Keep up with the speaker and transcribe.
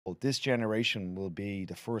Well, this generation will be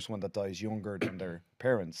the first one that dies younger than their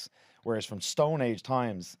parents. Whereas from Stone Age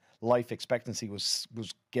times, life expectancy was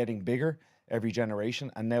getting bigger every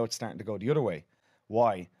generation, and now it's starting to go the other way.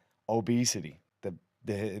 Why? Obesity.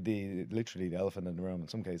 The literally the elephant in the room in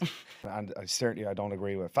some cases. And I don't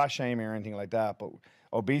agree with fat shaming or anything like that, but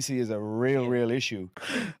obesity is a real issue.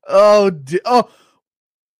 Oh,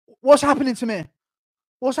 what's happening to me?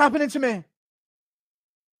 What's happening to me?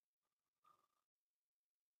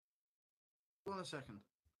 Hold on a second.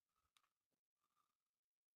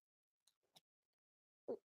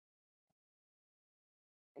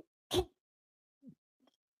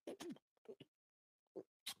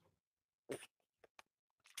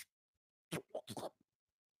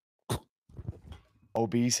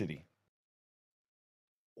 Obesity.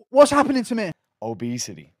 What's happening to me?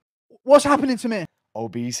 Obesity. What's happening to me?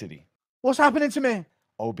 Obesity. What's happening to me?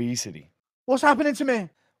 Obesity. What's happening to me?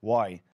 Why?